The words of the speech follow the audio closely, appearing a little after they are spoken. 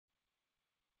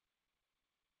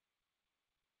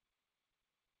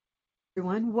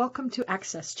Everyone. Welcome to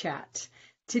AXSChat.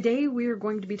 Today we are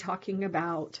going to be talking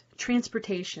about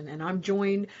transportation, and I'm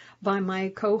joined by my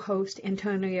co-host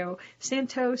Antonio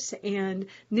Santos, and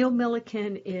Neil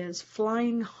Milliken is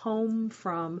flying home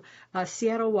from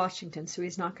Seattle, Washington, so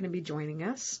he's not going to be joining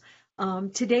us.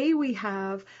 Today we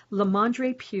have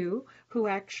LaMondré Pough, who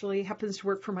actually happens to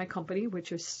work for my company,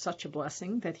 which is such a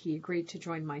blessing that he agreed to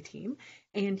join my team,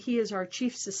 and he is our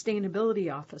Chief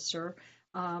Sustainability Officer,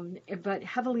 but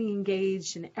heavily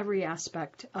engaged in every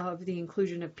aspect of the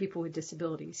inclusion of people with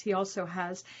disabilities. He also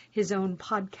has his own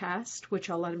podcast, which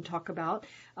I'll let him talk about,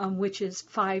 which is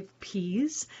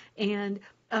 5Ps. And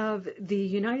of the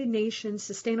United Nations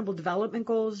Sustainable Development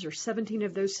Goals, or 17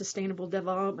 of those Sustainable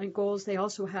Development Goals, they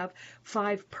also have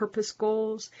 5 purpose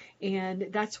goals, and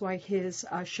that's why his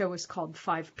show is called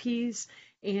 5Ps.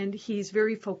 And he's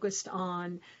very focused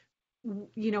on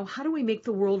how do we make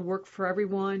the world work for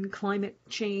everyone? Climate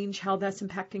change, how that's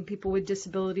impacting people with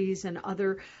disabilities and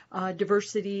other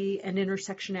diversity and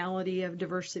intersectionality of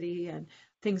diversity and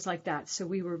things like that. So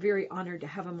we were very honored to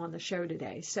have him on the show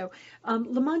today. So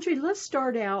LaMondre, let's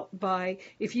start out by,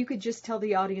 if you could just tell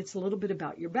the audience a little bit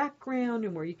about your background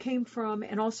and where you came from,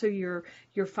 and also your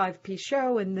 5P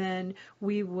show, and then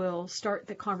we will start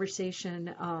the conversation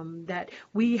that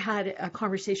we had a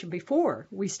conversation before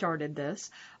we started this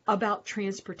about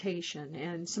transportation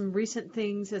and some recent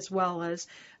things, as well as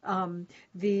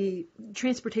the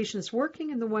transportation that's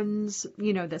working and the ones,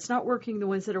 that's not working, the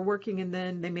ones that are working, and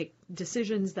then they make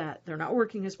decisions that they're not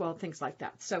working as well, things like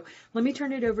that. So let me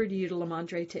turn it over to you, to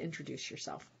LaMondre, to introduce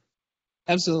yourself.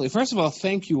 Absolutely. First of all,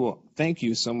 thank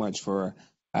you so much for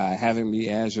having me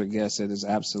as your guest. It is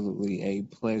absolutely a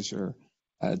pleasure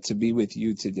to be with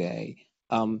you today.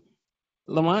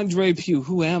 LaMondré Pough,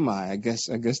 who am I? I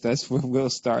guess that's where we'll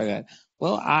start at.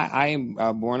 Well, I am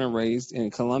born and raised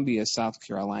in Columbia, South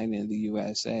Carolina, in the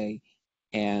USA,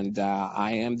 and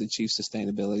I am the Chief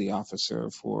Sustainability Officer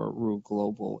for Ruh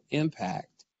Global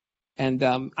IMPACT. And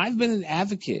I've been an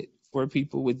advocate for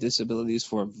people with disabilities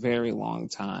for a very long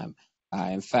time.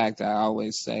 In fact, I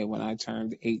always say when I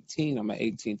turned 18 on my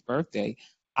 18th birthday,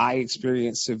 I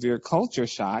experienced severe culture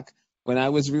shock when I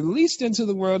was released into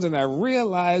the world, and I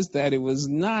realized that it was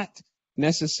not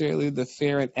necessarily the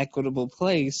fair and equitable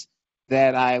place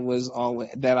that I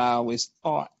always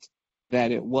thought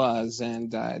that it was. And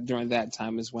during that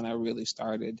time is when I really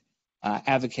started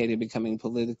advocating, becoming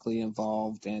politically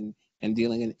involved, and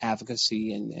dealing in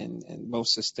advocacy and both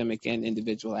systemic and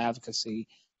individual advocacy.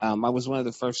 I was one of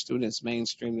the first students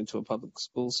mainstreamed into a public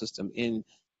school system in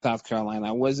South Carolina.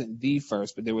 I wasn't the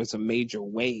first, but there was a major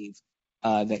wave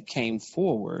that came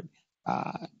forward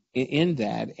in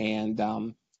that.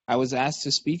 And I was asked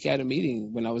to speak at a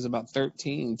meeting when I was about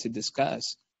 13 to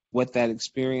discuss what that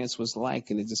experience was like,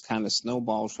 and it just kind of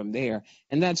snowballed from there.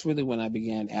 And that's really when I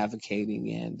began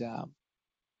advocating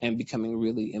and becoming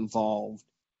really involved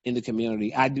in the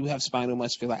community. I do have spinal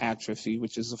muscular atrophy,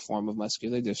 which is a form of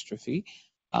muscular dystrophy.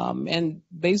 And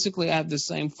basically, I have the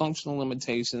same functional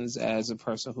limitations as a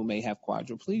person who may have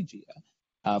quadriplegia.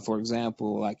 For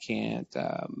example, I can't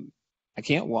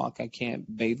walk, I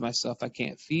can't bathe myself, I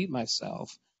can't feed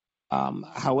myself.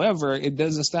 However, it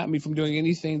doesn't stop me from doing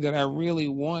anything that I really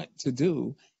want to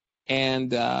do.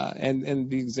 And the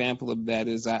example of that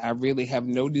is I really have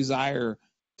no desire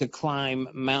to climb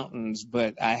mountains,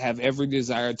 but I have every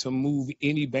desire to move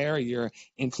any barrier,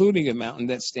 including a mountain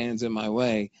that stands in my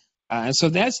way. And so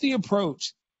that's the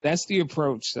approach. That's the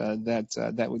approach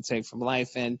that would take from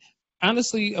life. And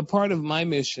honestly, a part of my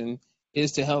mission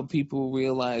is to help people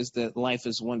realize that life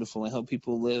is wonderful and help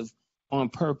people live on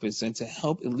purpose, and to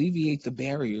help alleviate the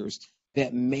barriers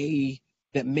that may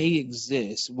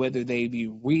exist, whether they be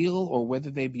real or whether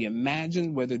they be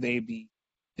imagined, whether they be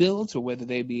built or whether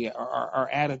they be are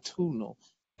attitudinal.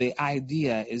 The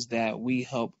idea is that we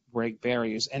help break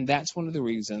barriers, and that's one of the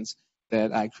reasons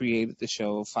that I created the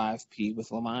show 5P with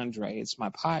LaMondre. It's my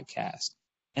podcast.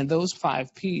 And those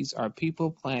 5 Ps are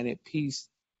people, planet, peace,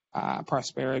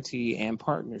 prosperity, and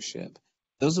partnership.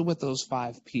 Those are what those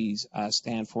 5 Ps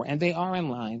stand for. And they are in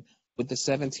line with the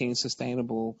 17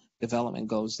 Sustainable Development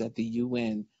Goals that the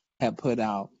UN have put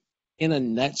out. In a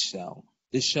nutshell,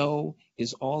 the show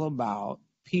is all about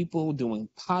people doing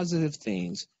positive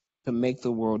things to make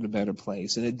the world a better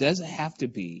place. And it doesn't have to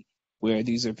be where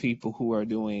these are people who are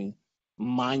doing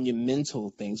monumental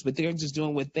things, but they're just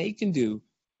doing what they can do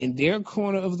in their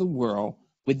corner of the world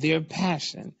with their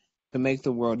passion to make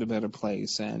the world a better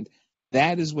place. And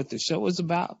that is what the show is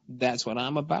about. That's what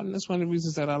I'm about. And that's one of the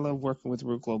reasons that I love working with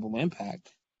Ruh Global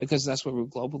Impact, because that's what Ruh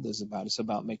Global is about. It's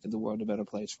about making the world a better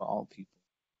place for all people.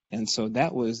 And so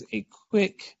that was a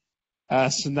quick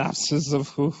synopsis of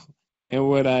who and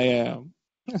what I am.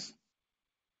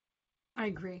 I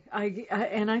agree.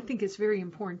 And I think it's very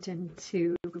important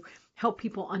to help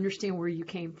people understand where you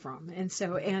came from.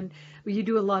 And you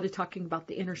do a lot of talking about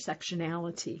the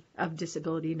intersectionality of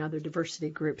disability and other diversity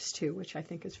groups too, which I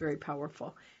think is very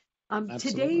powerful. Today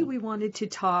Absolutely. we wanted to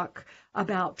talk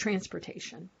about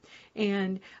transportation.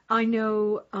 And I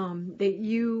know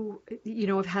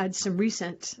that have had some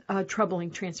recent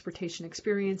troubling transportation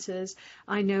experiences.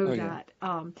 I know Oh yeah.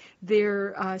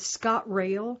 that Scott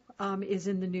Rail is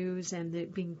in the news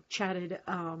and being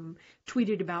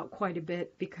tweeted about quite a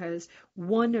bit because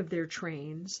one of their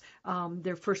trains,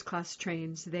 their first class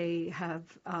trains, they have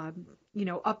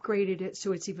upgraded it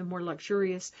so it's even more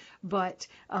luxurious, but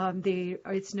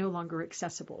it's no longer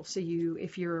accessible. So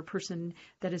if you're a person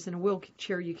that is in a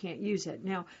wheelchair, you can't use it.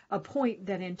 Now, a point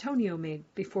that Antonio made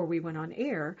before we went on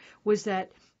air was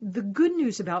that the good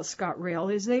news about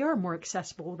ScotRail is they are more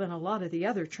accessible than a lot of the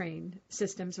other train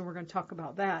systems, and we're going to talk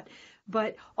about that.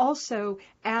 But also,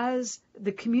 as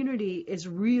the community is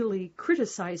really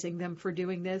criticizing them for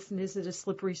doing this, and is it a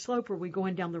slippery slope? Are we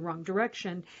going down the wrong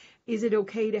direction? Is it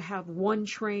okay to have one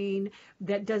train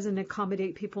that doesn't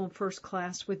accommodate people in first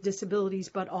class with disabilities,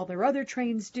 but all their other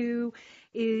trains do?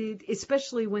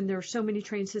 Especially when there are so many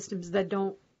train systems that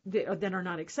are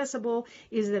not accessible.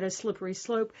 Is that a slippery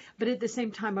slope? But at the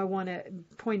same time, I want to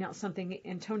point out something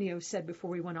Antonio said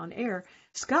before we went on air.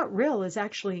 Scott Rill is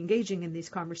actually engaging in these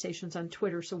conversations on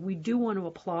Twitter, so we do want to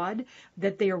applaud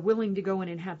that they are willing to go in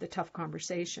and have the tough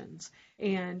conversations.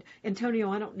 And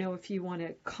Antonio, I don't know if you want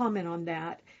to comment on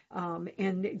that,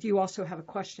 and do you also have a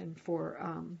question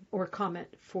or comment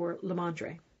for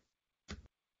LaMondre?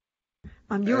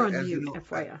 You're on mute,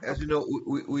 FYI. As you know,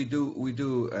 we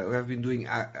have been doing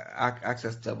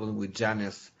Access Dublin with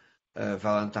Janice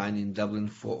Valentine in Dublin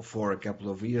for a couple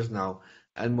of years now,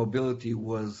 and mobility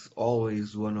was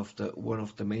always one of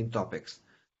the main topics,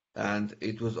 and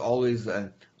it was always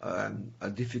a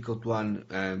difficult one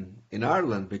in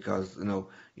Ireland because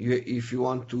if you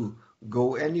want to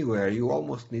go anywhere, you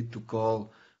almost need to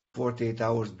call 48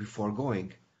 hours before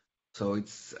going. So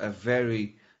it's a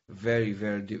very, very,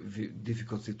 very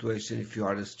difficult situation if you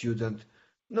are a student.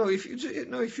 No, if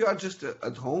you are just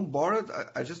at home bored,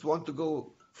 I just want to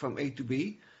go from A to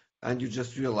B, and you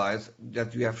just realize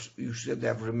that you should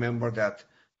have remembered that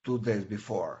 2 days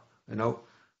before. No,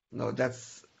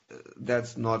 that's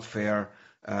not fair.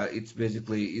 It's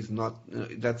basically is not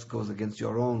that goes against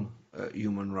your own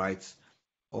human rights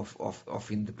of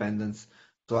independence.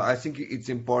 So I think it's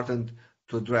important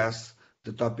to address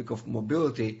the topic of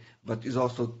mobility, but is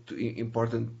also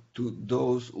important to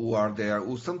those who are there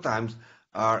who sometimes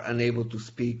are unable to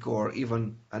speak or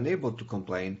even unable to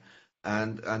complain,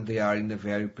 and they are in a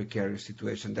very precarious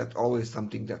situation. That's always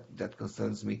something that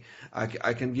concerns me.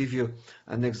 I can give you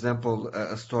an example,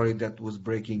 a story that was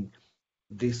breaking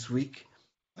this week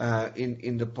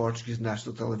in the Portuguese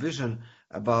national television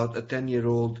about a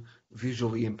 10-year-old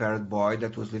visually impaired boy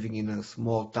that was living in a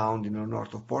small town in the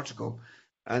north of Portugal.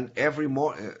 And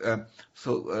the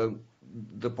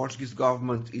Portuguese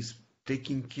government is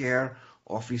taking care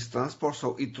of his transport,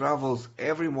 so he travels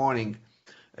every morning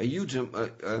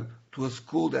to a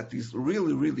school that is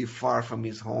really, really far from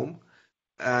his home,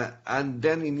 and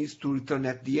then he needs to return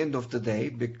at the end of the day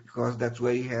because that's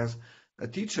where he has a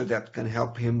teacher that can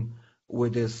help him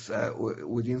with his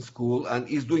within school, and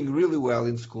he's doing really well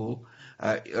in school,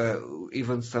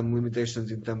 even some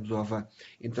limitations in terms of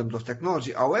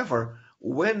technology. However,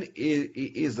 when he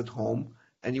is at home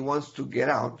and he wants to get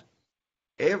out,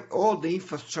 all the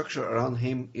infrastructure around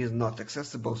him is not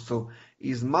accessible. So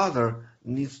his mother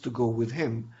needs to go with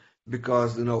him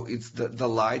because it's the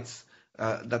lights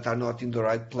that are not in the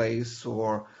right place,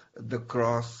 or the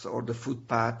cross or the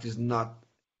footpath is not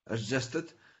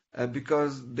adjusted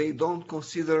because they don't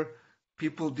consider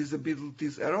people with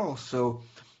disabilities at all. So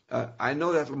I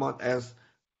know that Lamont has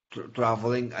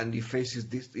traveling and he faces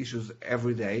these issues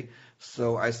every day.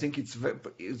 So I think it's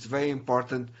very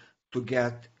important to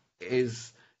get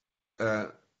his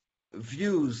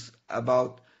views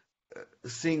about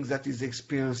things that he's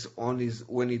experienced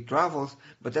when he travels,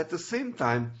 but at the same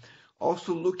time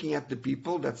also looking at the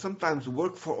people that sometimes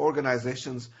work for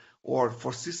organizations or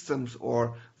for systems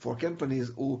or for companies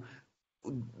who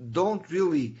don't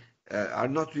really are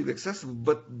not really accessible,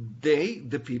 but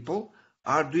the people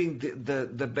are doing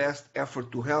the best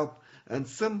effort to help and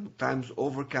sometimes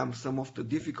overcome some of the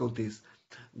difficulties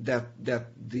that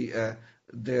the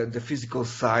physical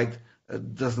side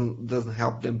doesn't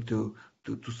help them to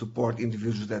support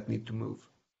individuals that need to move.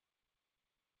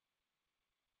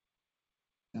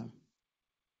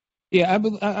 Yeah,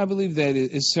 I believe that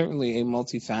it is certainly a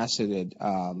multifaceted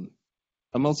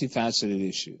a multifaceted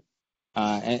issue.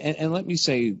 And let me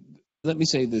say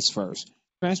this first.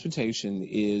 Transportation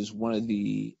is one of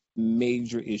the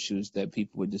major issues that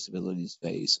people with disabilities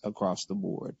face across the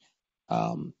board.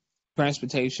 Um,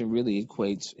 Transportation really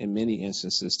equates, in many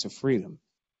instances, to freedom.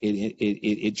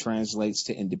 It translates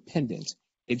to independence.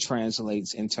 It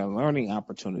translates into learning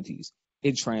opportunities.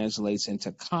 It translates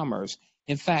into commerce.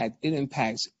 In fact, it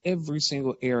impacts every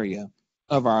single area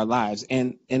of our lives.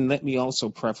 And let me also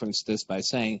preference this by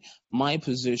saying my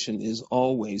position is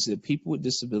always that people with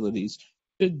disabilities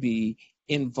should be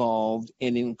involved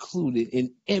and included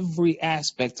in every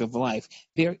aspect of life.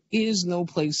 There is no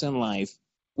place in life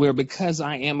where, because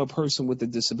I am a person with a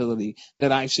disability,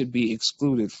 that I should be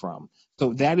excluded from.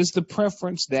 So that is the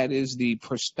preference, that is the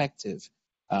perspective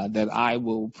that I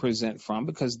will present from,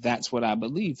 because that's what I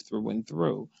believe through and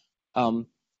through. And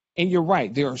you're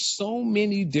right, there are so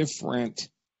many different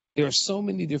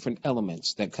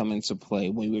elements that come into play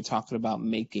when we're talking about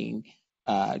making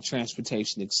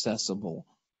transportation accessible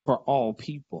for all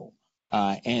people.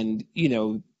 And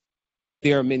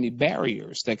there are many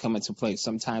barriers that come into play.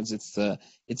 Sometimes it's a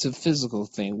physical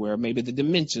thing where maybe the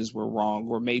dimensions were wrong,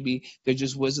 or maybe there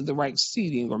just wasn't the right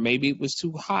seating, or maybe it was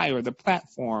too high, or the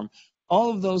platform,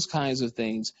 all of those kinds of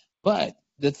things. But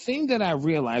the thing that I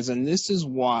realize, and this is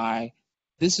why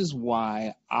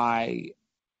I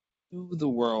do the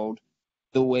world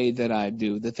the way that I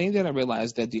do, the thing that I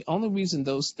realize, that the only reason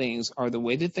those things are the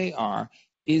way that they are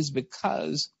is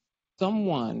because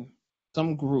someone,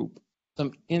 some group,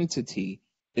 some entity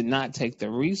did not take the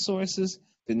resources,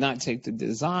 did not take the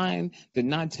design, did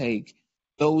not take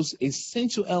those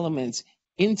essential elements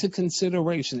into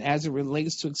consideration as it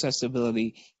relates to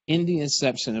accessibility in the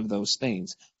inception of those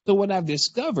things. So what I've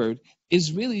discovered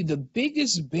is really the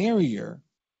biggest barrier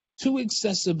to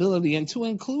accessibility and to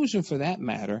inclusion, for that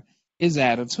matter, is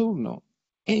attitudinal.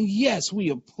 And yes, we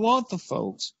applaud the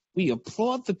folks, we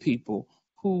applaud the people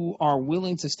who are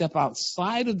willing to step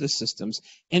outside of the systems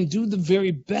and do the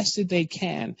very best that they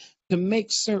can to make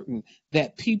certain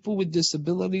that people with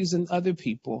disabilities and other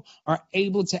people are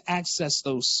able to access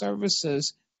those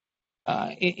services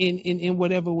in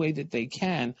whatever way that they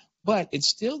can. But it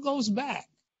still goes back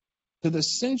to the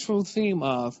central theme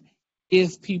of,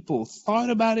 if people thought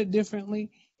about it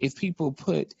differently, if people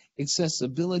put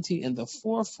accessibility in the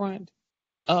forefront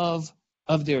of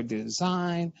their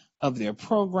design, of their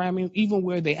programming, even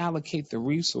where they allocate the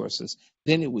resources,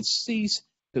 then it would cease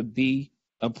to be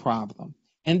a problem.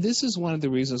 And this is one of the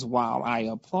reasons why I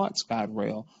applaud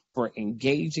ScotRail for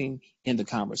engaging in the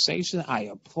conversation. I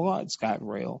applaud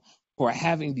ScotRail for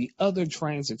having the other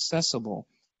trains accessible.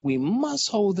 We must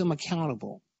hold them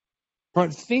accountable for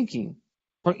thinking,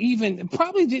 for even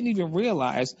probably didn't even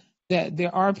realize that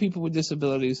there are people with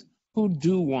disabilities who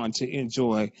do want to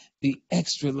enjoy the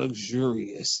extra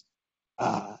luxurious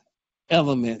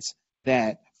elements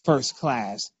that first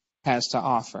class has to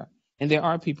offer. And there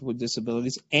are people with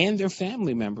disabilities and their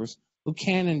family members who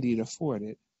can indeed afford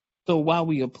it. So while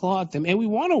we applaud them, and we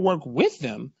want to work with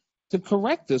them to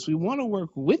correct this, we want to work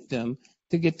with them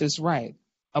to get this right.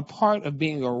 A part of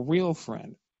being a real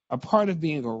friend, a part of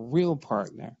being a real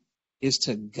partner, is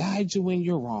to guide you when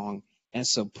you're wrong and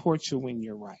support you when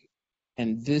you're right.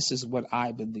 And this is what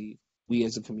I believe we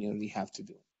as a community have to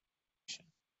do.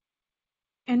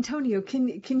 Antonio,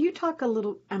 can you talk a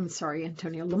little? I'm sorry,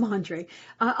 Antonio, LaMondré.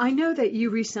 I know that you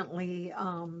recently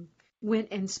went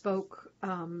and spoke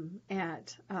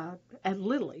at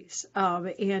Lily's,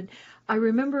 and I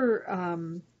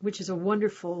remember, which is a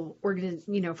wonderful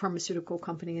pharmaceutical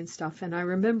company and stuff. And I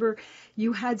remember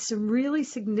you had some really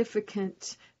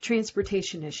significant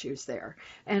transportation issues there,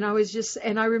 and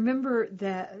I remember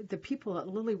that the people at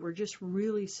Lilly were just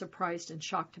really surprised and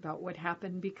shocked about what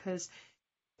happened, because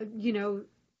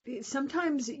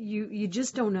sometimes you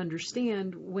just don't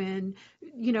understand when,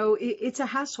 it's a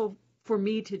hassle for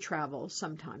me to travel.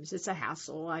 Sometimes it's a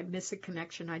hassle. I miss a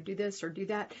connection. I do this or do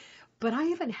that. But I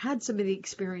haven't had some of the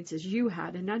experiences you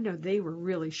had, and I know they were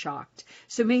really shocked.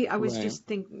 So I was just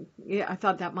thinking, I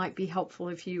thought that might be helpful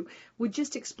if you would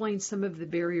just explain some of the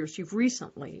barriers you've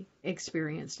recently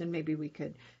experienced, and maybe we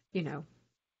could,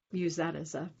 use that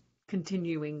as a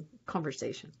continuing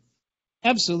conversation.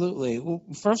 Absolutely. Well,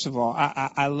 first of all,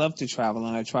 I love to travel,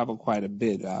 and I travel quite a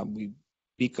bit. We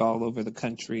speak all over the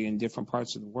country in different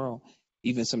parts of the world,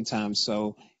 even sometimes.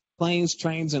 So planes,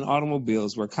 trains, and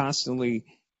automobiles, we're constantly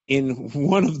in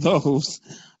one of those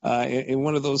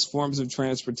forms of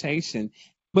transportation.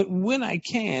 But when I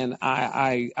can,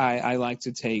 I like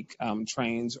to take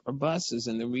trains or buses,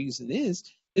 and the reason is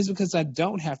because I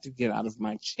don't have to get out of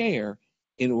my chair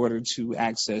in order to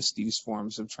access these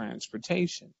forms of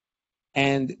transportation.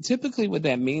 And typically what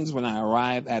that means when I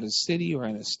arrive at a city or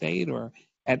in a state or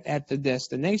at the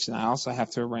destination, I also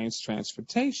have to arrange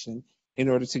transportation in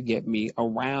order to get me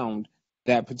around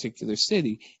that particular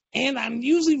city. And I'm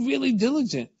usually really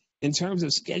diligent in terms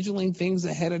of scheduling things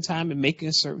ahead of time and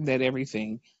making certain that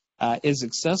everything is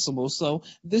accessible. So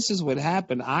this is what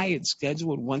happened. I had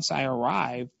scheduled once I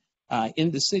arrived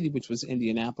in the city, which was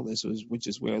Indianapolis, which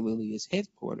is where Lily is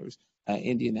headquarters,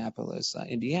 Indianapolis,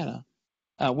 Indiana.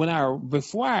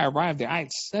 Before I arrived there, I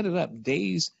had set it up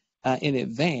days in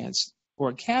advance for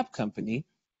a cab company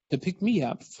to pick me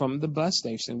up from the bus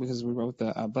station, because we rode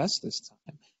the bus this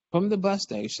time, from the bus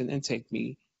station and take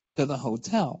me to the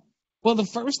hotel. Well, the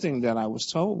first thing that I was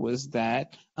told was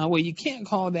that, well, you can't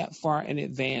call that far in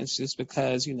advance just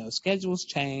because, schedules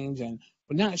change and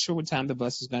we're not sure what time the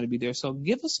bus is going to be there. So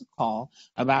give us a call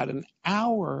about an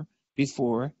hour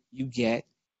before you get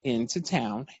into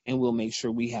town and we'll make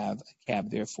sure we have a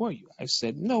cab there for you. I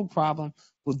said, no problem.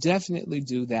 We'll definitely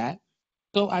do that.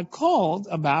 So I called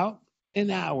about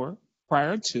an hour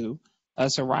prior to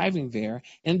us arriving there,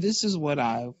 and this is what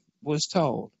I was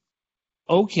told.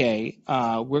 Okay,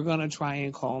 we're going to try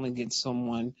and call and get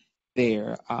someone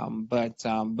there,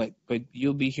 but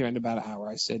you'll be here in about an hour.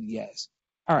 I said yes.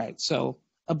 All right, so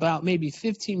about maybe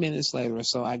 15 minutes later or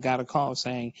so, I got a call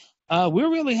saying, we're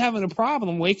really having a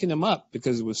problem waking him up,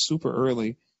 because it was super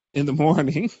early in the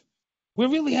morning. We're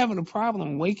really having a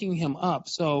problem waking him up,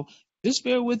 so just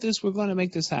bear with us. We're going to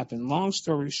make this happen. Long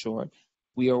story short,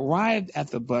 we arrived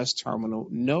at the bus terminal.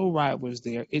 No ride was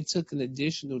there. It took an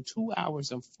additional 2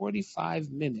 hours and 45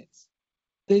 minutes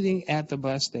sitting at the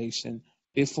bus station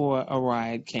before a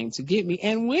ride came to get me.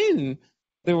 And when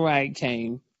the ride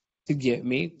came to get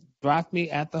me, dropped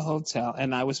me at the hotel,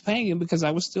 and I was paying him because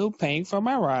I was still paying for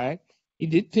my ride. He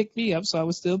did pick me up, so I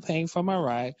was still paying for my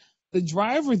ride. The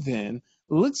driver then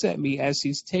looks at me as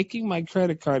he's taking my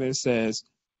credit card and says,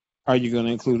 "Are you going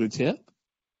to include a tip?"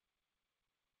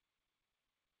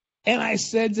 And I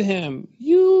said to him,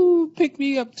 "You picked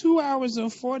me up 2 hours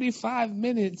and 45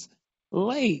 minutes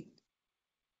late."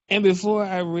 And before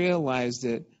I realized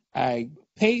it, I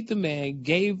paid the man,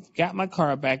 got my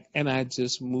car back, and I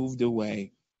just moved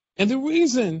away. And the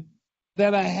reason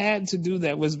that I had to do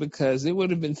that was because it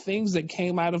would have been things that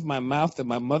came out of my mouth that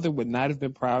my mother would not have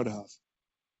been proud of.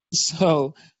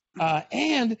 So,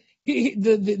 and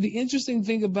the interesting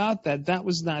thing about that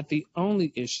was not the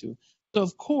only issue. So,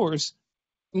 of course,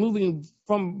 going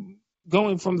from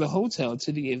the hotel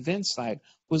to the event site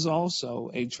was also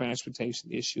a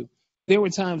transportation issue. There were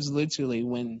times literally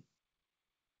when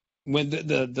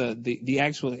the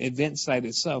actual event site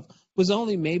itself was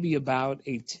only maybe about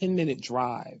a 10-minute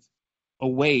drive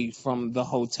away from the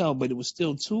hotel, but it was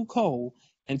still too cold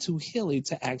and too hilly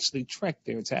to actually trek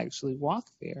there, to actually walk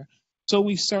there. So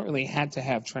we certainly had to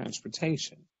have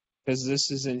transportation, because this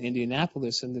is in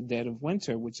Indianapolis in the dead of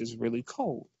winter, which is really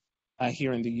cold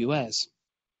here in the U.S.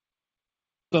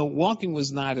 So walking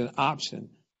was not an option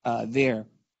there.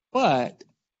 But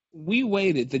we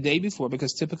waited the day before,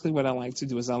 because typically what I like to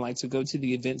do is I like to go to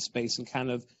the event space and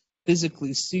kind of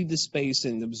physically see the space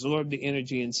and absorb the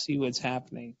energy and see what's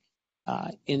happening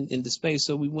in the space.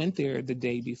 So we went there the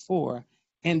day before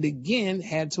and again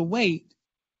had to wait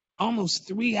almost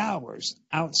 3 hours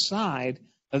outside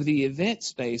of the event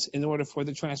space in order for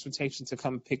the transportation to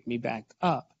come pick me back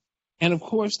up. And of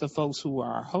course, the folks who were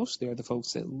our hosts there, the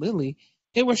folks at Lily,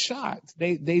 they were shocked.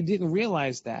 They didn't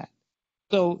realize that.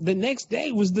 So the next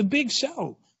day was the big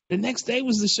show. The next day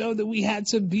was the show that we had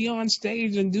to be on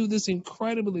stage and do this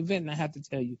incredible event. And I have to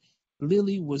tell you,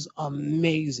 Lily was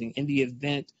amazing and the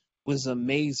event was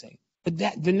amazing. But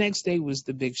the next day was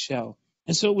the big show.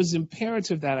 And so it was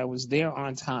imperative that I was there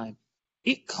on time.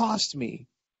 It cost me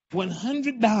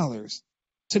 $100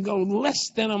 to go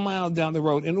less than a mile down the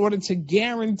road in order to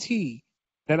guarantee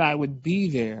that I would be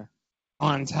there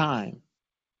on time.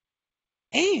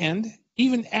 And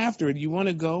even after it, you want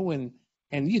to go and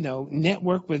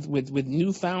network with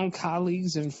newfound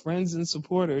colleagues and friends and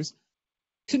supporters.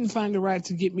 Couldn't find a ride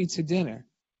to get me to dinner.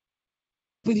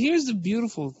 But here's the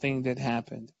beautiful thing that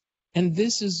happened. And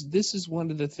this is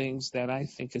one of the things that I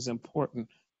think is important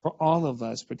for all of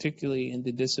us, particularly in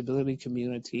the disability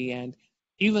community and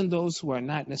even those who are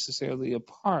not necessarily a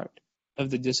part of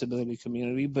the disability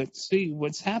community, but see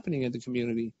what's happening in the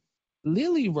community.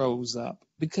 Lily rose up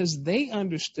because they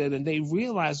understood and they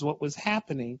realized what was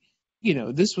happening.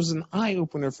 This was an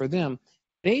eye-opener for them.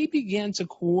 They began to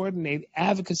coordinate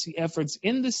advocacy efforts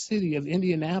in the city of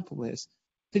Indianapolis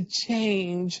to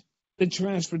change the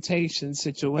transportation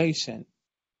situation.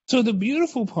 So the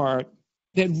beautiful part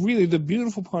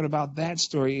about that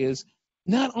story is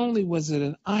not only was it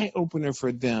an eye-opener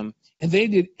for them, and they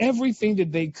did everything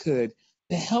that they could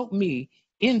to help me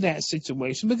in that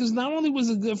situation, because not only was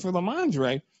it good for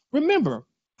LaMondre, remember,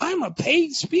 I'm a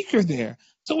paid speaker there.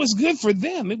 So it's good for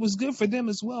them. It was good for them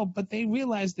as well. But they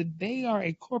realized that they are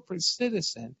a corporate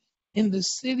citizen in the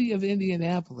city of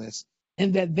Indianapolis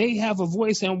and that they have a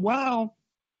voice. And while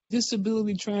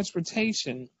disability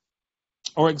transportation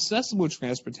or accessible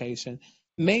transportation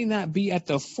may not be at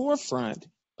the forefront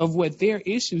of what their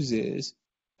issues is,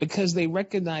 because they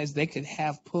recognize they could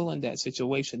have pull in that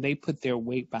situation, they put their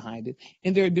weight behind it,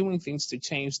 and they're doing things to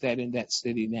change that in that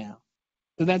city now.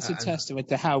 So that's a And testament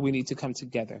to how we need to come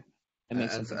together and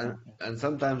make and something and, happen. and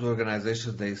sometimes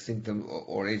organizations they think them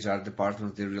or HR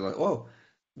departments they realize, oh,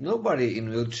 nobody in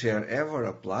wheelchair ever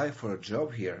apply for a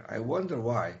job here. I wonder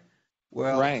why.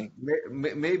 Well, Right.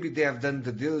 maybe they have done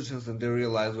the diligence and they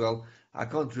realize, well, I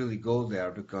can't really go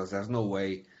there because there's no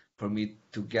way for me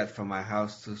to get from my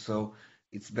house to, so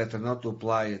it's better not to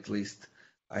apply. At least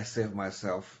I save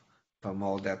myself from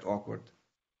all that awkward.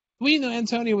 Well,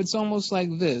 Antonio, it's almost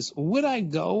like this. Would I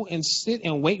go and sit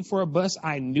and wait for a bus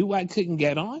I knew I couldn't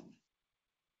get on?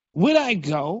 Would I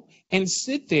go and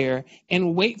sit there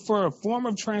and wait for a form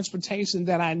of transportation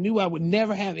that I knew I would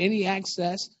never have any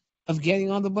access of getting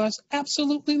on the bus?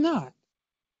 Absolutely not.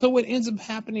 So what ends up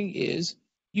happening is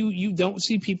you don't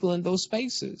see people in those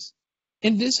spaces.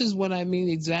 And this is what I mean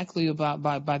exactly about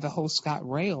by the whole Scott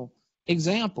Rail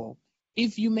example.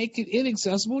 If you make it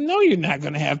inaccessible, no, you're not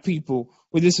going to have people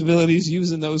with disabilities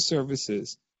using those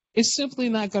services. It's simply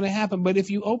not going to happen. But if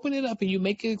you open it up and you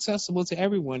make it accessible to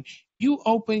everyone, you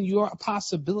open your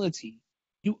possibility.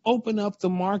 You open up the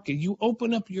market. You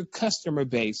open up your customer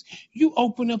base. You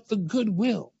open up the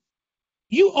goodwill.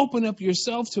 You open up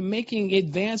yourself to making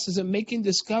advances and making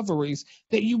discoveries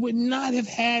that you would not have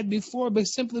had before, but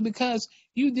simply because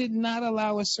you did not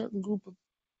allow a certain group of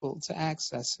people to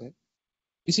access it.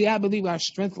 You see, I believe our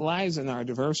strength lies in our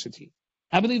diversity.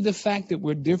 I believe the fact that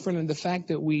we're different and the fact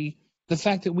that we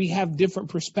have different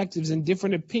perspectives and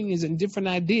different opinions and different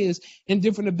ideas and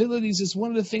different abilities is one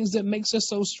of the things that makes us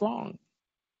so strong.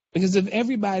 Because if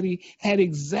everybody had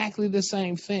exactly the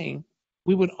same thing,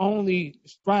 we would only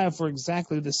strive for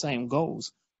exactly the same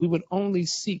goals. We would only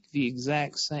seek the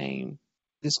exact same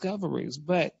discoveries.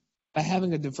 But by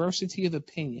having a diversity of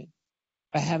opinion,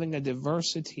 by having a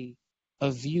diversity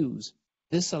of views,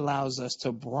 this allows us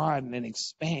to broaden and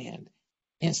expand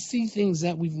and see things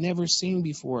that we've never seen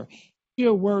before,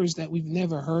 hear words that we've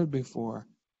never heard before,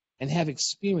 and have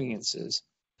experiences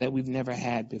that we've never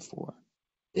had before.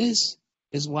 This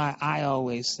is why I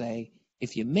always say,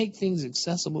 if you make things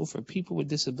accessible for people with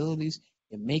disabilities,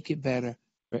 you make it better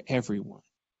for everyone.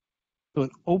 So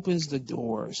it opens the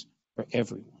doors for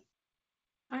everyone.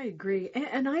 I agree.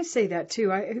 And I say that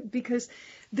too, because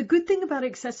the good thing about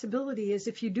accessibility is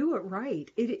if you do it right,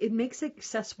 it makes it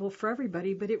accessible for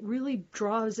everybody, but it really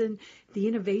draws in the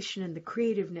innovation and the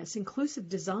creativeness. Inclusive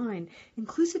design.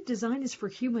 Inclusive design is for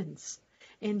humans.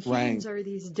 And Right. humans are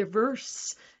these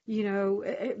diverse,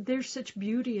 there's such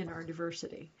beauty in our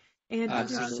diversity. And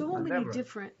there's so And many Deborah,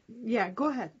 different, yeah, go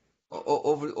ahead.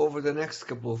 over the next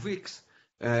couple of weeks,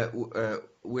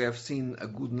 we have seen a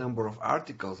good number of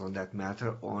articles on that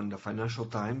matter on the Financial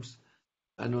Times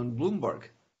and on Bloomberg.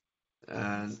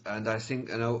 And I think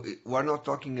we're not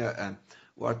talking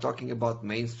we're talking about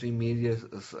mainstream media,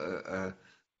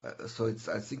 so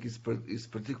I think it's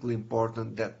particularly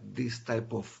important that this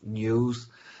type of news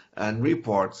and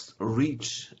reports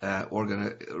reach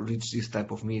reach this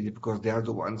type of media because they are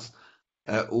the ones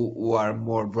who are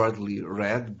more broadly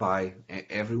read by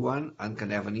everyone and can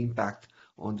have an impact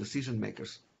on decision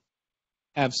makers.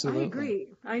 I Absolutely. agree.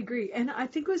 I agree. And I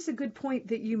think it was a good point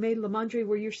that you made, LaMondre,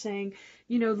 where you're saying,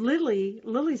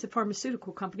 Lilly's a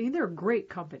pharmaceutical company, and they're a great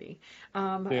company. They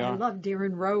I are. love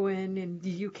Darren Rowan in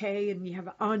the UK, and you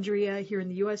have Andrea here in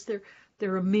the US.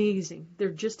 They're amazing. They're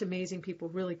just amazing people,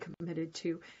 really committed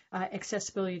to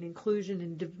accessibility and inclusion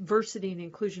and diversity and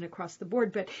inclusion across the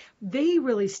board. But they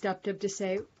really stepped up to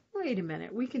say, wait a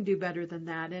minute, we can do better than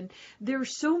that. And there are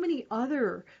so many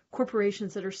other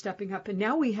corporations that are stepping up. And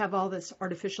now we have all this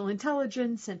artificial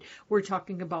intelligence, and we're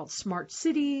talking about smart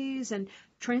cities, and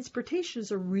transportation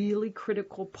is a really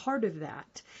critical part of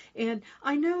that. And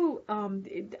I know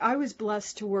I was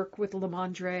blessed to work with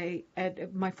LaMondre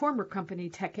at my former company,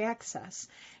 TecAccess.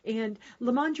 And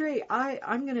LaMondre,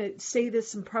 I'm going to say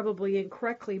this and probably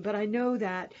incorrectly, but I know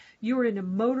that you're in a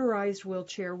motorized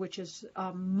wheelchair, which is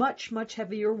a much, much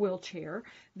heavier wheelchair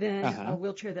than a Uh-huh.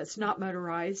 wheelchair that's not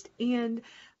motorized. And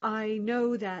I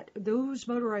know that those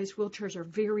motorized wheelchairs are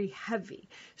very heavy.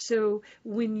 So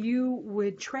when you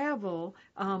would travel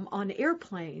on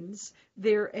airplanes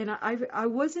there, and I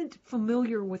wasn't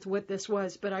familiar with what this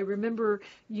was, but I remember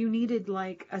you needed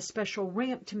like a special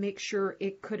ramp to make sure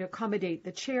it could accommodate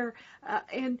the chair.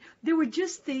 And there were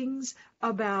just things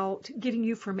about getting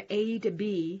you from A to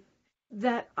B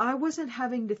that I wasn't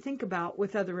having to think about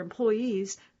with other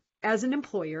employees as an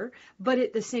employer, but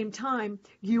at the same time,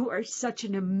 you are such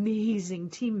an amazing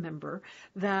team member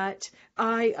that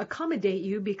I accommodate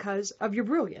you because of your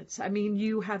brilliance. I mean,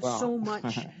 you have Well, so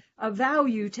much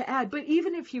value to add. But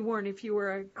even if you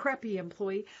were a crappy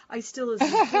employee, I still, as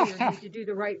an employer, need to do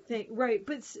the right thing, right?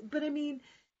 But I mean,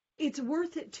 it's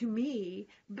worth it to me,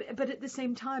 but at the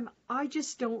same time, I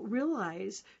just don't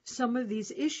realize some of these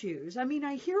issues. I mean,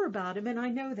 I hear about them, and I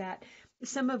know that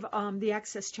some of the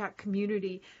AXSChat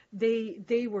community,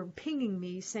 they were pinging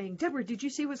me saying, Deborah, did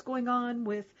you see what's going on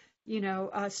with,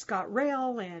 Scott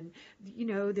Rail, and,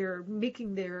 they're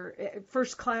making their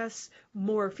first class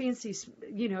more fancy,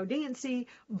 dancy,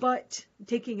 but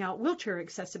taking out wheelchair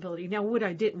accessibility. Now, what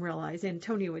I didn't realize,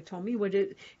 Antonio had told me,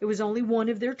 it was only one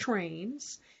of their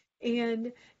trains.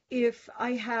 And if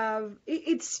I have,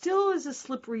 it still is a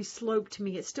slippery slope to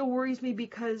me. It still worries me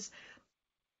because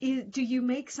do you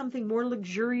make something more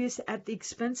luxurious at the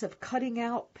expense of cutting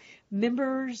out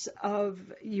members of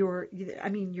your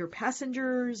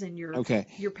passengers and your okay.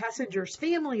 passengers'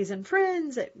 families and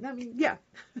friends? I mean, yeah.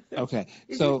 Okay.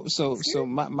 Is So it so so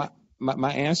serious?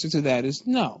 my answer to that is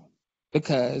no,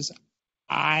 because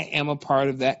I am a part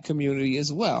of that community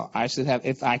as well. I should have,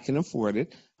 if I can afford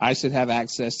it, I should have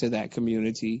access to that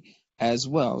community as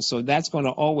well. So that's going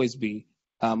to always be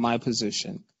my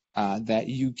position, that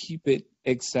you keep it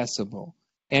accessible.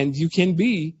 And you can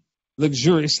be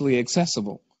luxuriously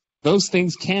accessible. Those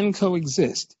things can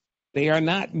coexist. They are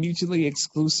not mutually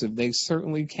exclusive. They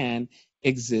certainly can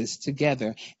exist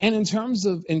together. And in terms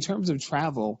of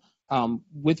travel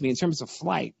with me, in terms of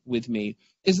flight with me,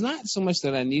 it's not so much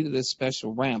that I needed a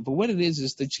special ramp, but what it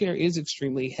is the chair is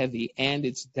extremely heavy and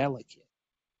it's delicate.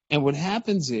 And what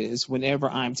happens is whenever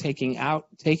I'm taken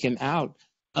out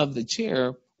of the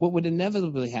chair, what would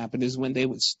inevitably happen is when they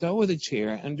would stow the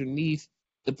chair underneath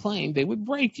the plane, they would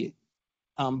break it.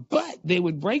 But they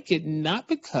would break it not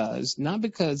because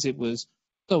it was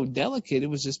so delicate. It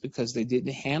was just because they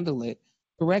didn't handle it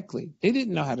correctly. They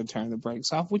didn't know how to turn the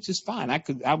brakes off, which is fine.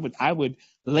 I would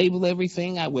label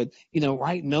everything. I would,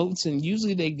 write notes, and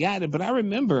usually they got it. But I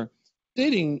remember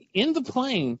sitting in the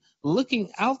plane,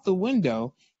 looking out the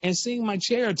window and seeing my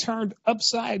chair turned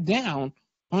upside down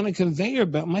on a conveyor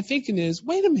belt. My thinking is,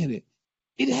 wait a minute,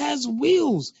 it has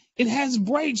wheels, it has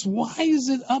brakes. Why is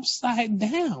it upside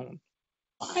down?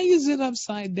 Why is it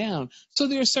upside down? So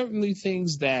there are certainly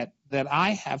things that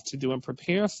I have to do and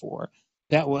prepare for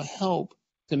that will help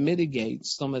to mitigate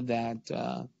some of that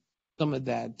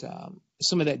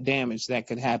damage that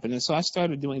could happen. And so I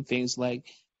started doing things like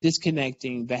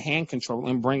disconnecting the hand control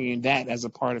and bringing that as a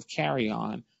part of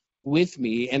carry-on with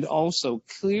me, and also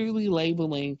clearly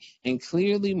labeling and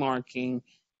clearly marking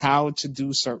how to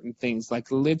do certain things. Like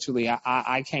literally,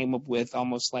 I came up with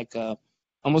almost like a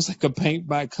paint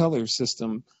by color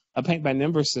system, a paint by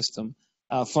number system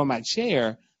for my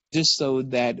chair, just so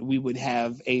that we would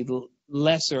have a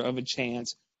lesser of a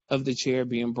chance of the chair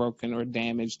being broken or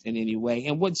damaged in any way.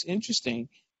 And what's interesting,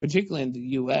 particularly in the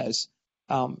U.S.,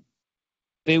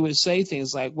 they would say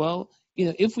things like, well,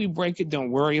 if we break it, don't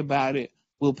worry about it.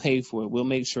 We'll pay for it. We'll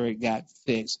make sure it got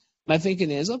fixed. My thinking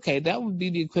is, okay, that would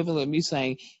be the equivalent of me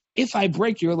saying, if I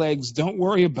break your legs, don't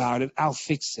worry about it. I'll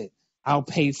fix it. I'll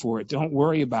pay for it. Don't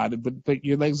worry about it. But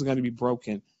your legs are going to be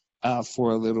broken for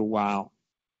a little while.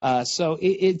 So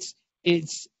it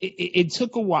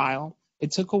took a while.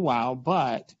 It took a while,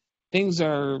 but things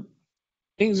are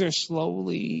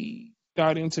slowly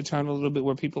starting to turn a little bit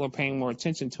where people are paying more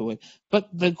attention to it. But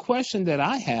the question that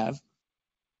I have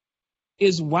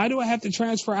is, why do I have to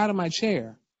transfer out of my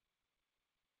chair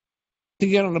to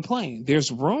get on the plane?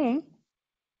 There's room.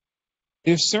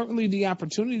 There's certainly the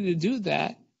opportunity to do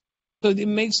that. So it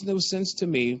makes no sense to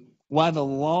me why the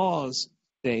laws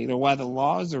state, or why the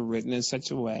laws are written in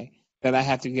such a way that I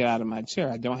have to get out of my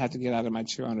chair. I don't have to get out of my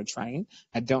chair on a train.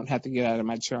 I don't have to get out of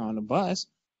my chair on a bus.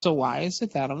 So why is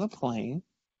it that on a plane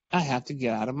I have to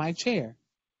get out of my chair?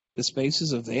 The space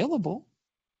is available.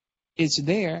 It's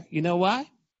there. You know why?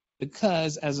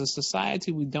 Because as a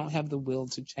society, we don't have the will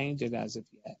to change it as of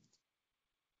yet.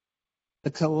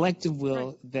 The collective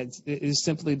will that is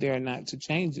simply there not to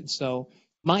change it. So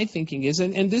my thinking is,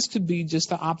 and this could be just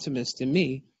the optimist in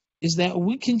me, is that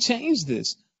we can change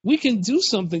this. We can do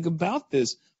something about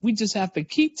this. We just have to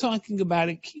keep talking about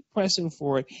it, keep pressing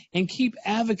for it, and keep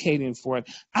advocating for it.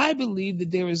 I believe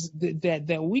that there is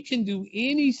that we can do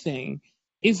anything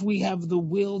if we have the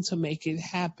will to make it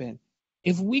happen.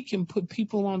 If we can put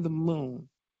people on the moon,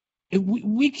 if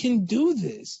we can do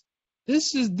this.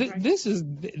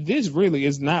 This really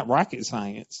is not rocket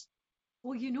science.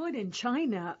 Well, you know what? In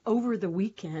China, over the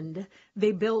weekend,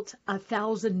 they built a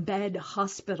 1,000-bed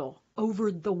hospital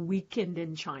over the weekend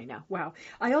in China. Wow.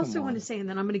 I also want to say, and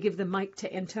then I'm going to give the mic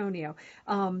to Antonio.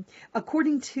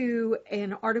 According to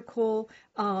an article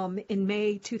in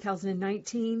May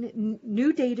 2019,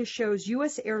 new data shows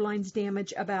U.S. airlines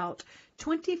damage about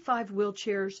 25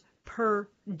 wheelchairs per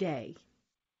day.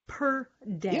 Per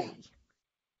day.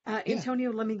 Yeah.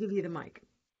 Antonio, let me give you the mic.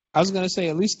 I was going to say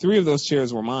at least 3 of those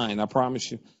chairs were mine, I promise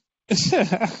you.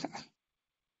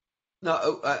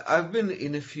 No, I've been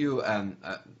in a few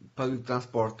public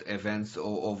transport events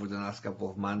over the last couple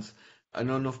of months, and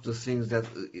one of the things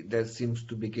that seems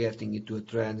to be getting into a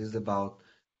trend is about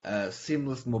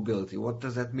seamless mobility. What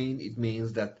does that mean? It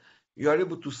means that you are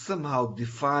able to somehow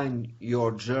define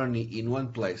your journey in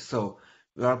one place. So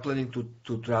you are planning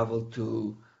to travel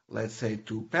to, let's say,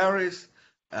 to Paris,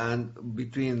 and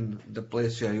between the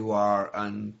place where you are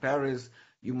and Paris,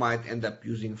 you might end up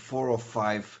using 4 or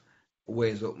 5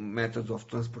 methods of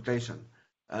transportation.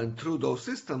 And through those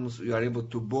systems, you are able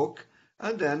to book,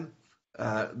 and then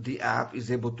the app is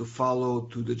able to follow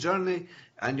to the journey,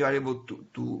 and you are able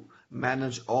to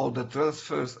manage all the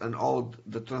transfers and all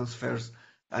the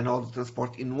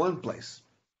transport in one place.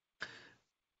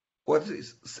 What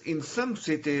is in some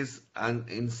cities and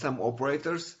in some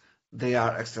operators, they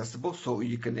are accessible, so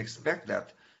you can expect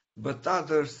that, but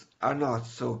others are not.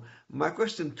 So my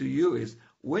question to you is,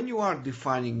 when you are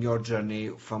defining your journey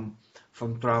from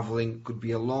traveling, could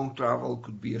be a long travel,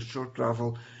 could be a short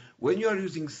travel, when you are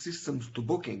using systems to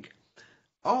booking,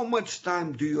 how much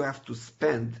time do you have to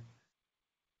spend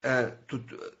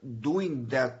doing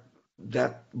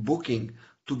that booking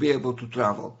to be able to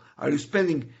travel? Are you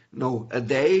spending a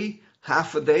day,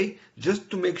 half a day, just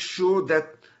to make sure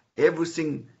that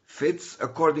everything fits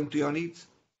according to your needs?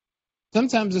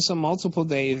 Sometimes it's a multiple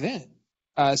day event,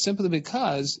 simply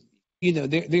because,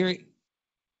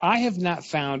 I have not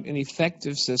found an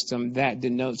effective system that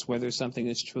denotes whether something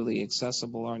is truly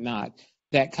accessible or not.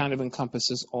 That kind of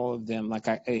encompasses all of them.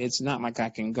 It's not like I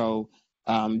can go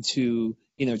to,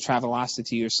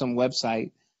 Travelocity or some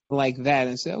website like that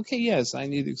and say, okay, yes, I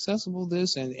need accessible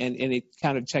this, and it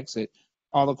kind of checks it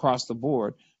all across the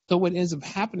board. So what ends up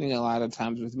happening a lot of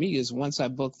times with me is once I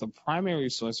book the primary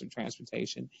source of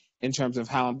transportation in terms of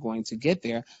how I'm going to get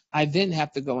there, I then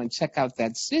have to go and check out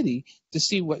that city to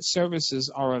see what services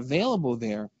are available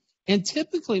there. And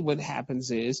typically what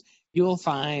happens is you'll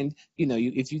find,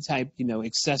 if you type,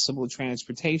 accessible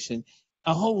transportation,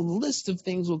 a whole list of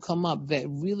things will come up that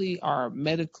really are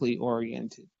medically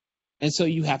oriented. And so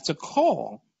you have to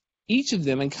call each of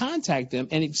them and contact them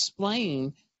and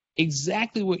explain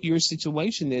exactly what your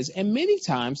situation is. And many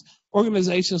times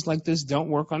organizations like this don't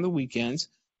work on the weekends,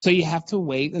 so you have to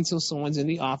wait until someone's in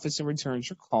the office and returns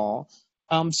your call.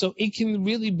 So it can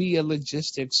really be a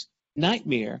logistics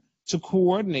nightmare to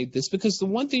coordinate this, because the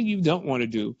one thing you don't want to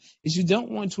do is you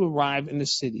don't want to arrive in the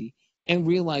city and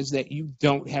realize that you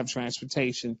don't have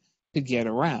transportation to get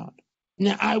around.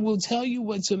 Now, I will tell you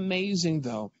what's amazing,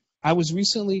 though. I was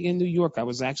recently in New York. I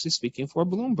was actually speaking for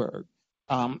Bloomberg.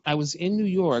 I was in New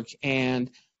York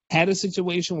and had a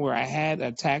situation where I had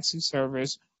a taxi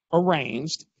service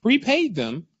arranged, prepaid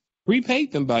them,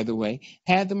 by the way,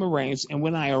 had them arranged. And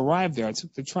when I arrived there, I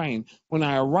took the train. When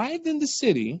I arrived in the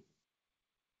city,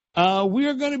 we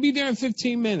are going to be there in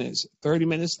 15 minutes. 30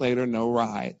 minutes later, no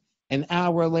ride. An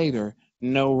hour later,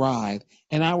 no ride.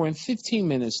 An hour and 15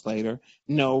 minutes later,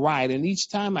 no ride. And each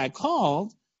time I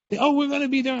called, we're going to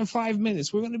be there in 5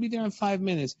 minutes. We're going to be there in 5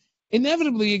 minutes.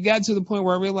 Inevitably, it got to the point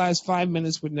where I realized 5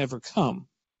 minutes would never come.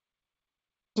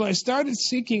 So I started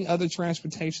seeking other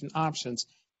transportation options,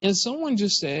 and someone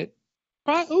just said,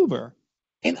 try Uber.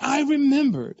 And I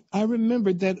remembered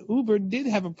that Uber did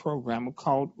have a program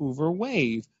called Uber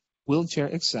Wave,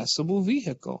 Wheelchair Accessible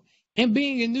Vehicle. And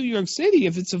being in New York City,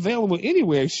 if it's available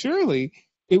anywhere, surely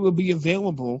it will be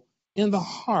available in the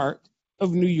heart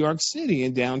of New York City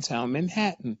in downtown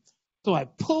Manhattan. So I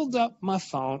pulled up my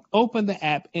phone, opened the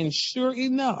app, and sure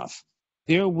enough,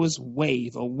 there was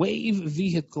Wave. A Wave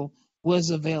vehicle was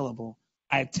available.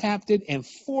 I tapped it, and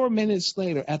 4 minutes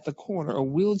later, at the corner, a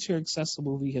wheelchair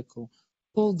accessible vehicle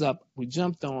pulled up. We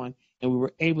jumped on, and we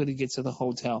were able to get to the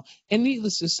hotel. And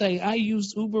needless to say, I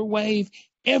used Uber Wave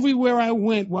everywhere I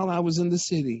went while I was in the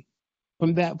city.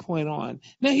 from that point on.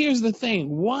 Now, here's the thing.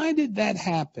 Why did that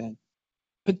happen?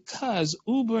 Because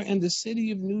Uber and the city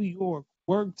of New York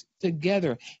worked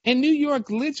together. And New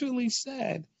York literally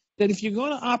said that if you're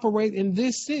going to operate in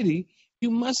this city,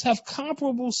 you must have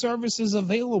comparable services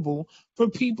available for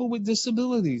people with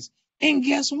disabilities. And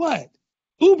guess what?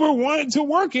 Uber wanted to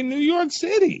work in New York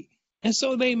City. And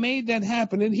so they made that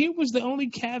happen. And here was the only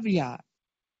caveat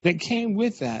that came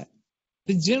with that.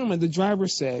 The gentleman, the driver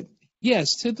said,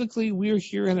 yes, typically we're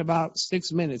here in about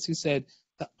 6 minutes. He said,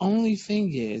 the only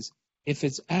thing is, if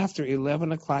it's after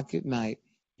 11 o'clock at night,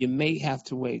 you may have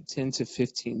to wait 10 to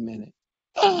 15 minutes.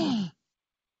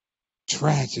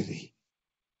 Tragedy.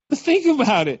 But think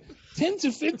about it. 10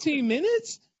 to 15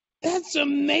 minutes? That's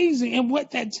amazing. And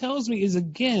what that tells me is,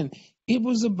 again, it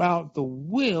was about the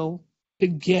will to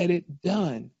get it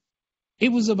done.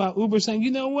 It was about Uber saying,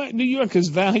 you know what? New York is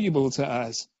valuable to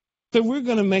us, so we're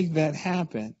going to make that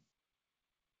happen.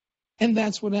 And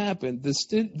that's what happened.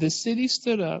 The city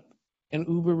stood up and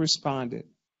Uber responded.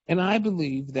 And I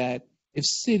believe that if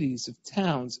cities, if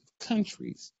towns, if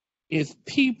countries, if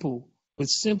people would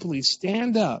simply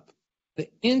stand up, the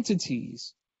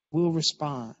entities will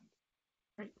respond.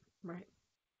 Right, right.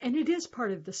 And it is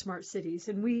part of the smart cities.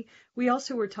 And we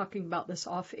also were talking about this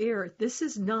off air. This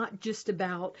is not just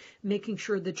about making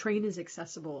sure the train is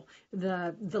accessible,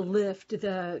 the lift,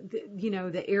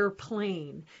 the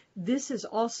airplane. This is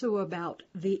also about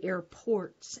the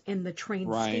airports and the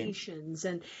train stations.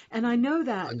 And I know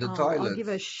that And the I'll give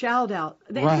a shout out.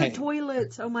 And the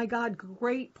toilets. Oh my God,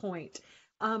 great point.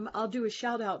 I'll do a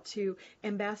shout out to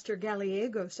Ambassador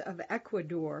Gallegos of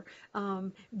Ecuador.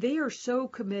 They are so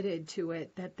committed to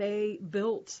it that they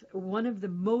built one of the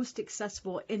most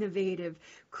accessible, innovative,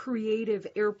 creative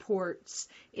airports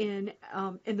in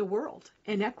the world,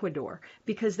 in Ecuador,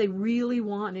 because they really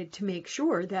wanted to make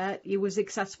sure that it was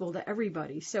accessible to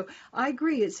everybody. So I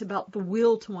agree, it's about the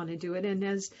will to want to do it. And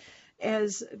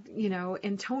as you know,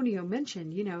 Antonio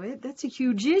mentioned, that's a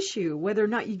huge issue, whether or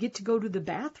not you get to go to the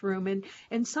bathroom.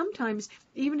 And sometimes,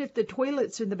 even if the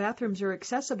toilets and the bathrooms are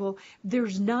accessible,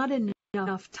 there's not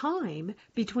enough time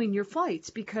between your flights,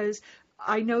 because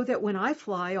I know that when I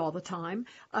fly all the time,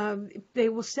 they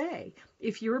will say,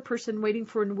 if you're a person waiting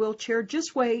for a wheelchair,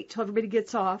 just wait till everybody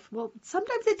gets off. Well,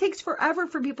 sometimes it takes forever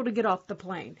for people to get off the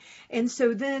plane. And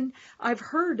so then I've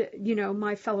heard,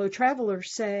 my fellow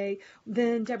travelers say,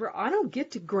 then Deborah, I don't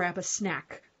get to grab a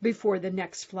snack before the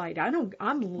next flight.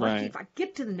 I'm lucky if I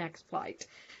get to the next flight.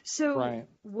 So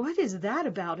what is that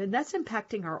about? And that's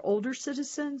impacting our older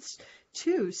citizens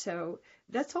too. So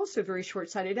that's also very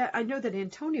short-sighted. I know that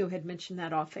Antonio had mentioned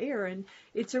that off air, and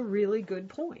it's a really good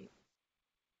point.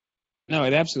 No,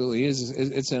 it absolutely is.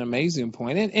 It's an amazing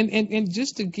point. And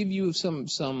just to give you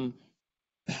some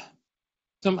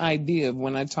idea of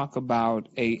when I talk about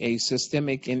a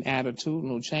systemic and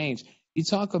attitudinal change, you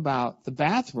talk about the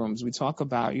bathrooms. We talk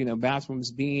about,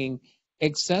 bathrooms being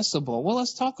accessible. Well,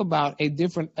 let's talk about a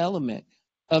different element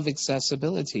of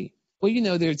accessibility.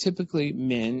 Well, there are typically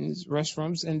men's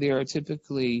restrooms and there are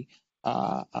typically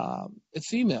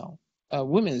female,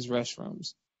 women's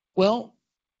restrooms. Well,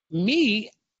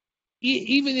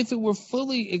 even if it were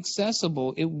fully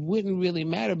accessible, it wouldn't really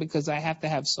matter because I have to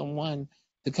have someone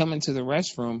to come into the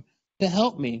restroom to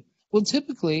help me. Well,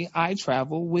 typically I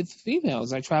travel with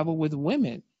females. I travel with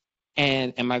women.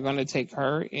 And am I going to take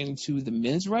her into the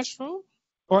men's restroom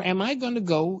or am I going to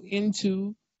go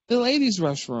into the ladies'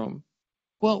 restroom?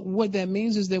 Well, what that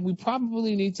means is that we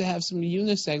probably need to have some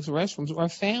unisex restrooms or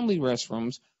family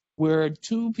restrooms where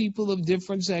two people of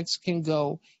different sex can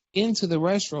go into the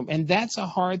restroom. And that's a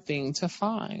hard thing to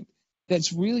find.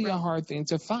 That's really a hard thing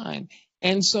to find.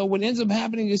 And so what ends up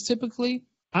happening is typically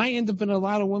I end up in a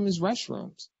lot of women's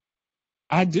restrooms.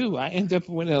 I do. I end up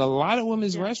in a lot of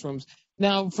women's restrooms.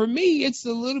 Now, for me, it's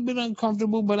a little bit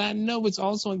uncomfortable, but I know it's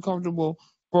also uncomfortable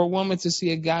for a woman to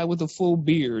see a guy with a full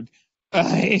beard,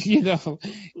 in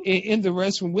the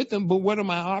restroom with them. But what are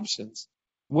my options?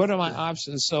 What are my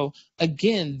options? So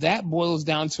again, that boils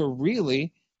down to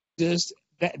really just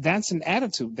that's an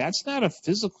attitude. That's not a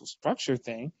physical structure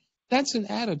thing. That's an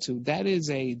attitude. That is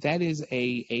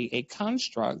a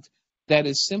construct that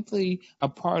is simply a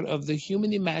part of the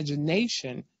human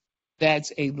imagination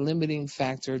that's a limiting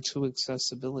factor to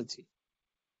accessibility.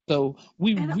 So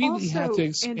we really have to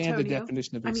expand the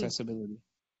definition of accessibility.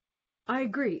 I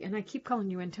agree, and I keep calling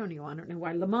you Antonio. I don't know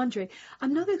why. LaMondre.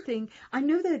 Another thing, I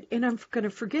know that, and I'm going to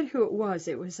forget who it was.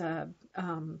 It was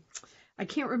I I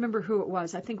can't remember who it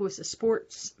was. I think it was a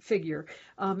sports figure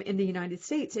in the United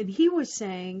States. And he was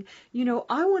saying,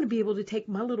 I want to be able to take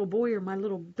my little boy or my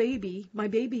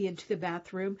baby into the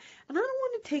bathroom. And I don't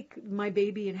want to take my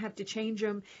baby and have to change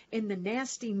him in the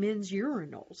nasty men's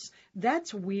urinals.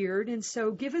 That's weird. And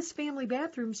so give us family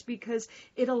bathrooms because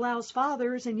it allows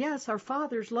fathers. And yes, our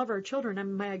fathers love our children. I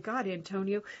mean, my God,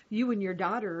 Antonio, you and your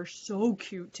daughter are so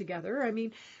cute together. I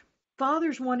mean,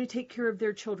 fathers want to take care of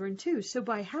their children too. So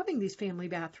by having these family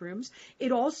bathrooms,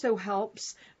 it also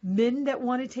helps men that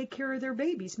want to take care of their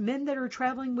babies, men that are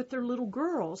traveling with their little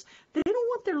girls. They don't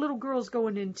want their little girls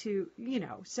going into,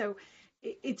 so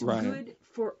it's Right. good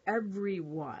for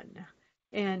everyone.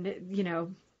 And,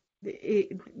 and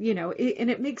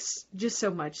it makes just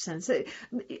so much sense.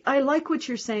 I like what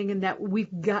you're saying in that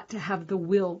we've got to have the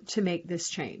will to make this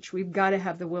change. We've got to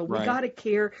have the will. Right. We got to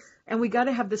care, and we got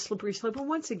to have the slippery slope. And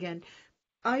once again,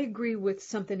 I agree with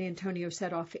something Antonio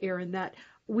said off air in that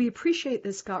we appreciate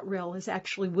that Scott Rell is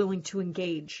actually willing to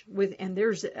engage with, and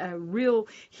there's a real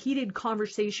heated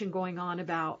conversation going on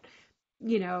about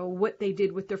what they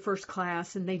did with their first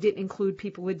class, and they didn't include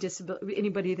people with disability,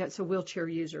 anybody that's a wheelchair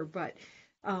user. But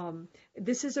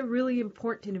this is a really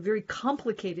important and a very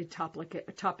complicated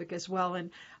topic as well.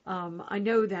 And I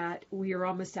know that we are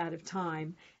almost out of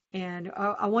time. And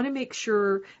I want to make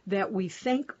sure that we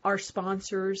thank our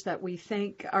sponsors, that we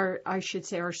thank our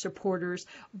supporters,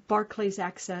 Barclays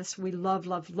Access. We love,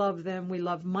 love, love them. We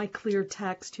love My Clear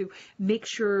Text, who make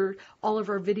sure all of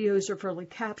our videos are fully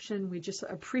captioned. We just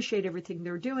appreciate everything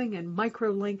they're doing. And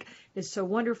MicroLink is so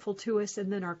wonderful to us. And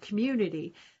then our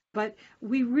community. But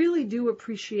we really do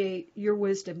appreciate your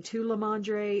wisdom too,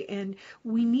 LaMondre, and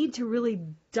we need to really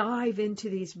dive into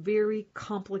these very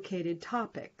complicated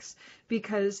topics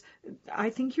because I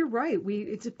think you're right.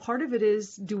 It's a part of it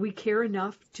is, do we care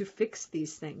enough to fix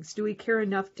these things? Do we care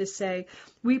enough to say,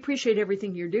 we appreciate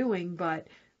everything you're doing, but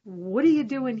what are you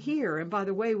doing here? And by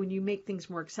the way, when you make things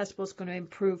more accessible, it's going to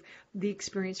improve the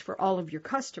experience for all of your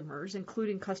customers,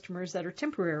 including customers that are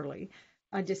temporarily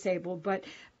disabled. But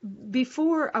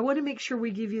before, I want to make sure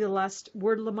we give you the last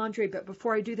word, LaMondre, but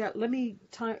before I do that, let me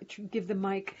give the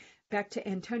mic back to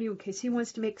Antonio in case he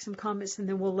wants to make some comments, and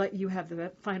then we'll let you have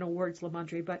the final words,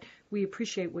 LaMondre, but we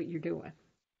appreciate what you're doing.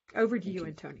 Over to you,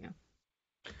 Antonio.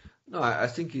 No, I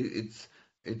think it's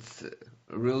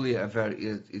really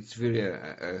it's very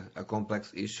a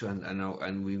complex issue,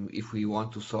 and if we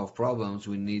want to solve problems,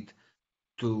 we need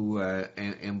to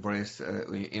embrace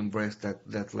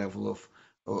that level of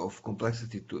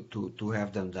complexity to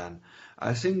have them done.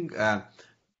 I think I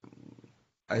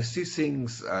see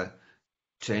things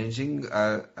changing,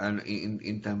 and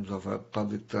in terms of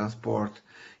public transport,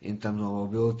 in terms of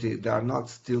mobility, they are not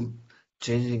still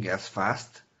changing as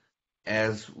fast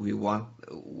as we want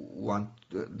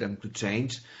them to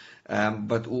change.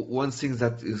 But one thing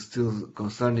that is still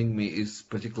concerning me is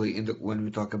particularly when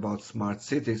we talk about smart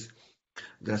cities.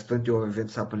 There's plenty of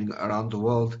events happening around the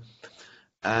world,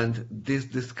 and this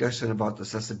discussion about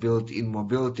accessibility in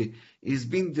mobility is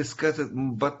being discussed,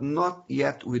 but not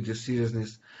yet with the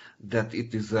seriousness that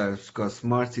it deserves, because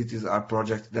smart cities are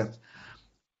projects that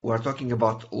we're talking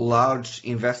about large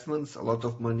investments. A lot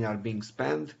of money are being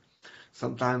spent.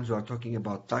 Sometimes we are talking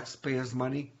about taxpayers'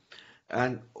 money,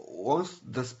 and once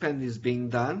the spend is being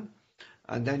done,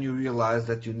 and then you realize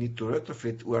that you need to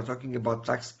retrofit, we are talking about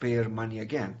taxpayer money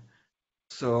again.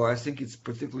 So I think it's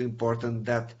particularly important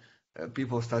that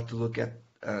people start to look at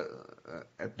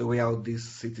the way how these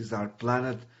cities are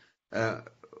planned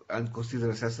and consider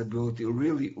accessibility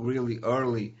really, really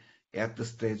early at the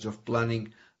stage of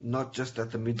planning, not just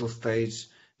at the middle stage,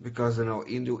 because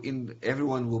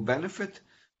everyone will benefit,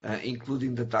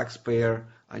 including the taxpayer,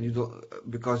 and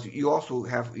because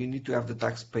you need to have the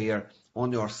taxpayer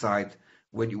on your side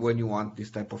when you want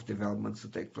this type of developments to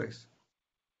take place.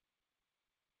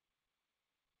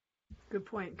 Good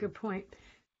point. Good point.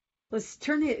 Let's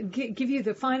give you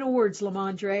the final words,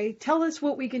 LaMondre. Tell us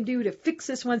what we can do to fix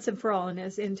this once and for all. And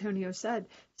as Antonio said,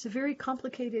 these are very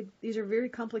complicated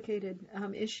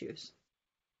issues.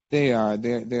 They are.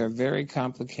 They're very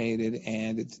complicated,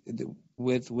 and it's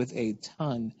with a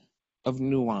ton of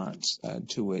nuance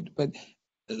to it. But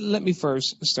let me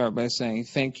first start by saying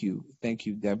thank you,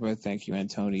 Deborah, thank you,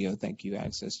 Antonio, thank you,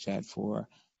 AXSChat, for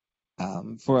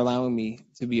allowing me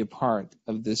to be a part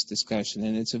of this discussion,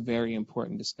 and it's a very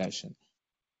important discussion.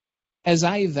 As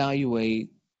I evaluate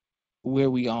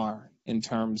where we are in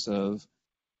terms of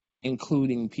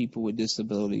including people with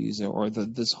disabilities or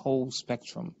this whole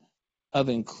spectrum of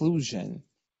inclusion,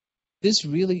 this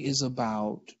really is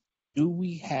about, do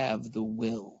we have the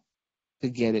will to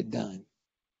get it done?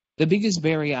 The biggest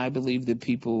barrier I believe that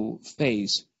people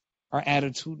face are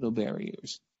attitudinal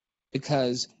barriers.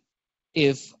 Because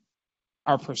if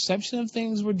our perception of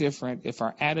things were different, if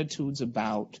our attitudes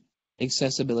about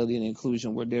accessibility and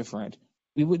inclusion were different,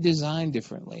 we would design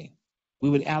differently. We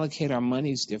would allocate our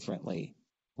monies differently.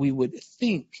 We would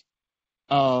think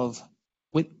of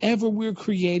whatever we're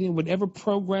creating, whatever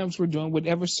programs we're doing,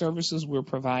 whatever services we're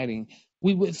providing,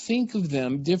 we would think of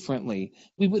them differently.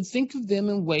 We would think of them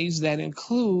in ways that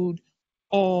include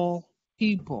all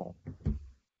people.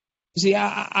 See,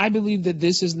 I believe that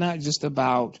this is not just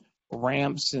about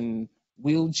ramps and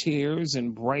wheelchairs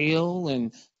and braille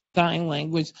and sign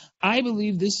language. I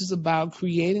believe this is about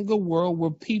creating a world where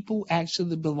people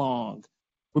actually belong,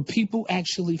 where people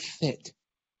actually fit,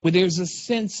 where there's a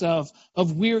sense of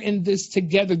we're in this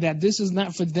together, that this is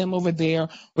not for them over there,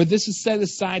 or this is set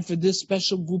aside for this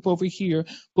special group over here,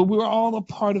 but we're all a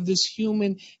part of this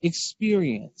human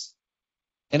experience.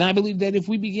 And I believe that if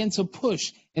we begin to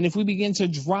push and if we begin to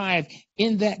drive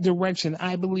in that direction,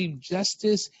 I believe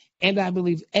justice and I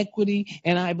believe equity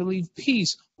and I believe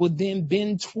peace will then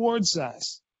bend towards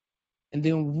us. And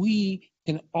then we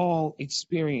can all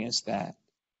experience that.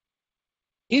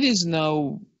 It is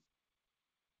no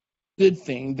good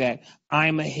thing that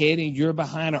I'm ahead and you're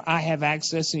behind, or I have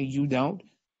access and you don't.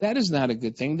 That is not a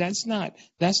good thing. That's not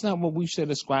what we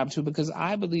should ascribe to, because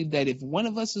I believe that if one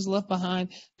of us is left behind,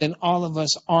 then all of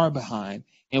us are behind.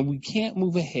 And we can't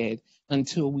move ahead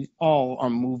until we all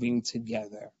are moving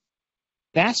together.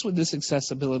 That's what this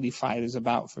accessibility fight is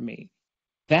about for me.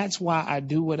 That's why I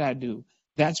do what I do.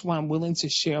 That's why I'm willing to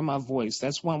share my voice.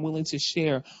 That's why I'm willing to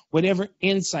share whatever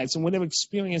insights and whatever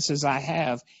experiences I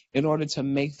have in order to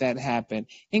make that happen.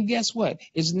 And guess what?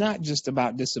 It's not just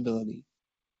about disability.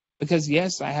 Because,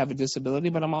 yes, I have a disability,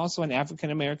 but I'm also an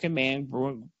African-American man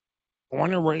born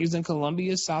and raised in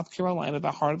Columbia, South Carolina, the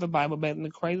heart of the Bible Belt and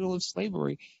the cradle of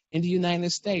slavery in the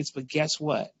United States. But guess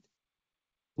what?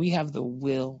 We have the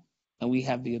will and we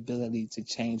have the ability to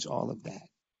change all of that.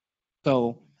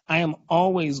 So I am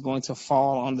always going to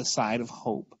fall on the side of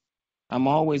hope. I'm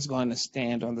always going to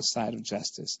stand on the side of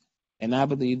justice. And I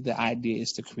believe the idea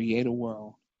is to create a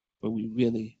world where we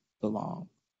really belong.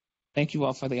 Thank you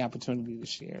all for the opportunity to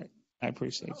share it. I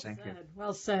appreciate it. Thank you.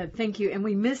 Well said. Thank you. And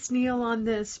we miss Neil on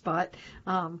this, but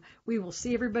we will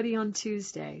see everybody on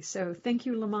Tuesday. So thank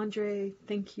you, LaMondre.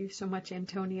 Thank you so much,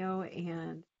 Antonio.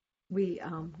 And we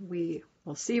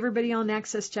will see everybody on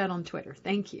AXSChat on Twitter.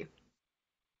 Thank you.